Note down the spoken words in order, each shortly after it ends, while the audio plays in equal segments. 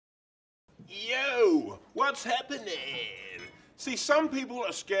Yo, what's happening? See, some people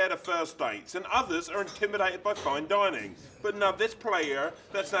are scared of first dates and others are intimidated by fine dining. But now this player,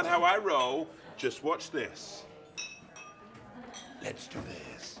 that's not how I roll. Just watch this. Let's do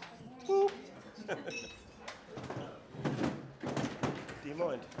this. Do you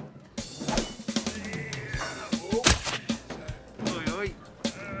mind?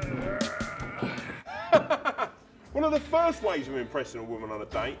 One of the first ways of impressing a woman on a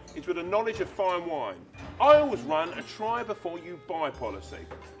date is with a knowledge of fine wine. I always run a try before you buy policy.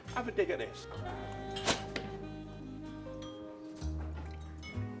 Have a dig at this.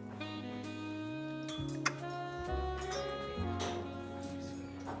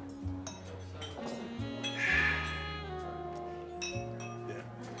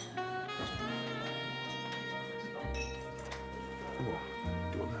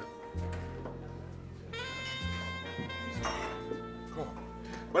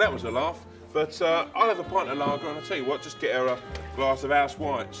 Well, that was a laugh, but I'll have a pint of lager, and I'll tell you what, just get her a glass of house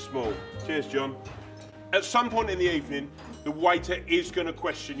white, small. Cheers, John. At some point in the evening, the waiter is going to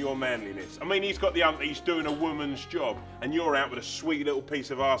question your manliness. I mean, he's got the hump that he's doing a woman's job, and you're out with a sweet little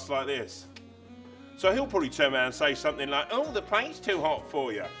piece of arse like this. So he'll probably turn around and say something like, oh, the plate's too hot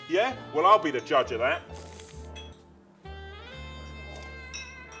for you. Yeah? Well, I'll be the judge of that.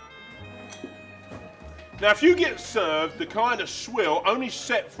 Now, if you get served the kind of swill only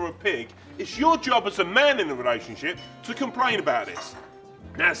set for a pig, it's your job as a man in the relationship to complain about this.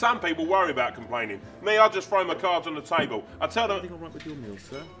 Now, some people worry about complaining. Me, I just throw my cards on the table. I tell them... Everything all right with your meal,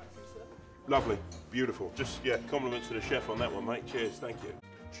 sir? Lovely, beautiful. Just, yeah, compliments to the chef on that one, mate. Cheers, thank you.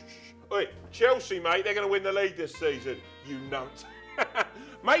 Oi, Chelsea, mate, they're going to win the league this season, you nut.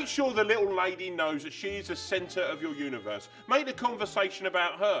 Make sure the little lady knows that she is the centre of your universe. Make the conversation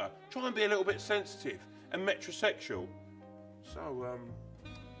about her. Try and be a little bit sensitive and metrosexual. So,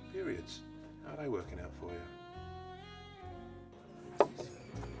 periods, how are they working out for you?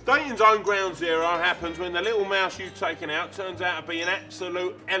 Dating's own ground zero happens when the little mouse you've taken out turns out to be an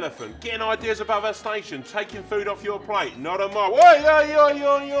absolute elephant. Getting ideas above her station, taking food off your plate, not a mob. Oi, oi, oi,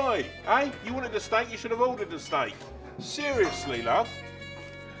 oi, oi. Hey, you wanted the steak, you should have ordered the steak. Seriously, love.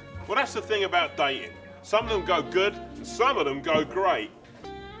 Well, that's the thing about dating. Some of them go good, and some of them go great.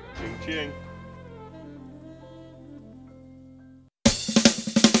 Ching, ching.